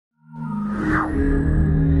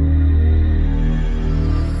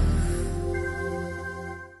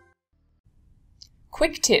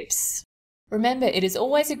Quick tips. Remember, it is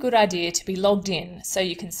always a good idea to be logged in so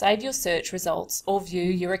you can save your search results or view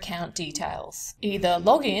your account details. Either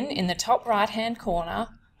log in the top right-hand corner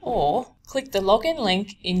or click the login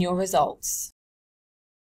link in your results.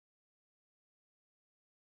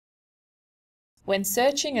 When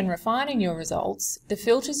searching and refining your results, the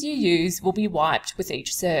filters you use will be wiped with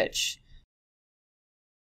each search.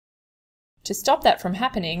 To stop that from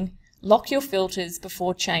happening, lock your filters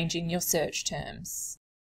before changing your search terms.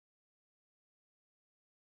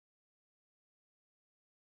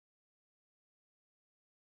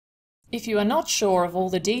 If you are not sure of all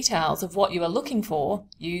the details of what you are looking for,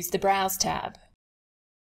 use the Browse tab.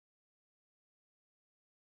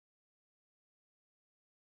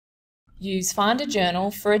 Use Find a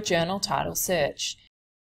Journal for a journal title search.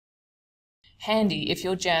 Handy if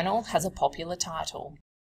your journal has a popular title.